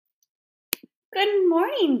Good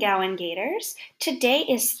morning, Gowan Gators. Today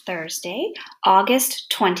is Thursday, August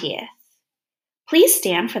 20th. Please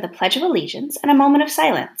stand for the Pledge of Allegiance and a moment of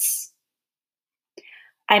silence.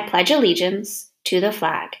 I pledge allegiance to the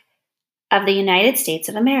flag of the United States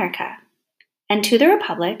of America and to the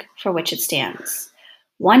republic for which it stands,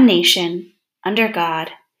 one nation, under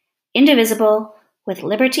God, indivisible, with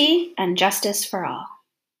liberty and justice for all.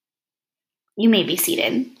 You may be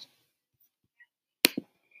seated.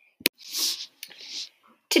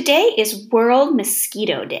 Today is World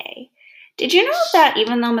Mosquito Day. Did you know that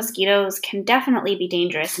even though mosquitoes can definitely be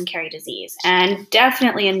dangerous and carry disease, and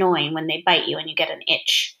definitely annoying when they bite you and you get an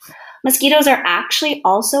itch, mosquitoes are actually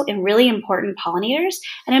also really important pollinators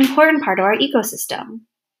and an important part of our ecosystem?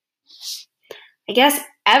 I guess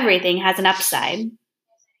everything has an upside.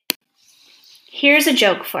 Here's a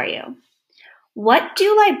joke for you. What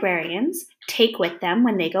do librarians take with them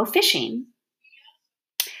when they go fishing?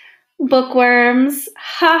 Bookworms.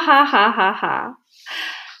 Ha ha ha ha ha.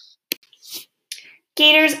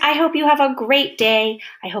 Gators, I hope you have a great day.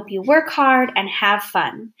 I hope you work hard and have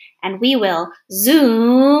fun. And we will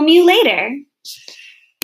Zoom you later.